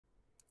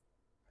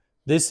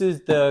This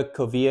is the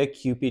Kovea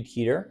Cupid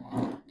heater.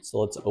 So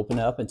let's open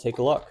it up and take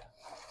a look.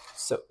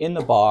 So in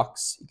the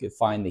box, you can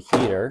find the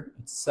heater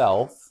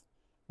itself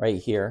right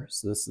here.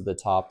 So this is the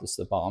top, this is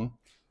the bottom.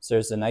 So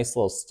there's a nice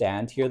little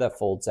stand here that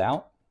folds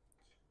out.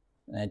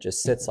 And it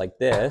just sits like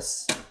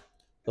this,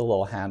 the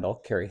little handle,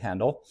 carry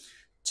handle.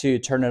 To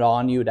turn it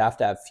on, you would have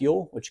to have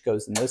fuel, which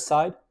goes in this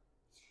side.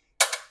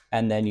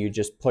 And then you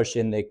just push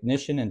in the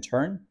ignition and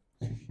turn.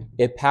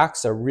 It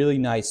packs a really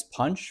nice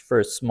punch for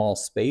a small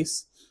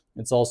space.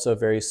 It's also a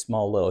very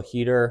small little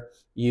heater.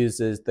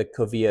 Uses the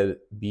Kovea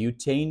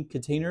butane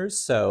containers,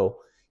 so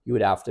you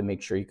would have to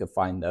make sure you could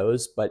find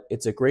those. But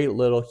it's a great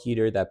little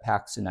heater that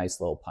packs a nice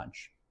little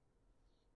punch.